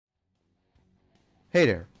Hey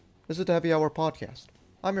there, this is the Heavy Hour Podcast.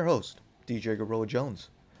 I'm your host, DJ Gorilla Jones.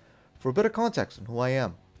 For a bit of context on who I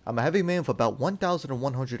am, I'm a heavy man with about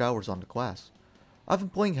 1,100 hours on the class. I've been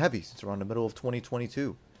playing heavy since around the middle of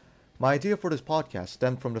 2022. My idea for this podcast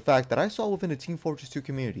stemmed from the fact that I saw within the Team Fortress 2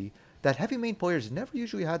 community that heavy main players never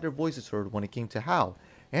usually had their voices heard when it came to how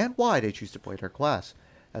and why they choose to play their class,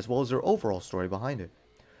 as well as their overall story behind it.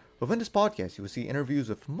 Within this podcast, you will see interviews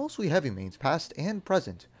with mostly heavy mains past and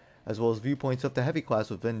present, as well as viewpoints of the heavy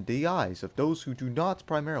class within the eyes of those who do not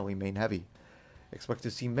primarily main heavy. Expect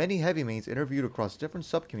to see many heavy mains interviewed across different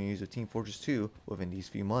sub-communities of Team Fortress 2 within these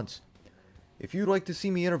few months. If you'd like to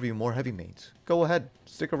see me interview more heavy mains, go ahead,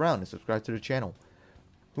 stick around and subscribe to the channel.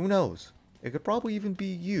 Who knows, it could probably even be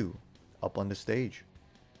you up on the stage.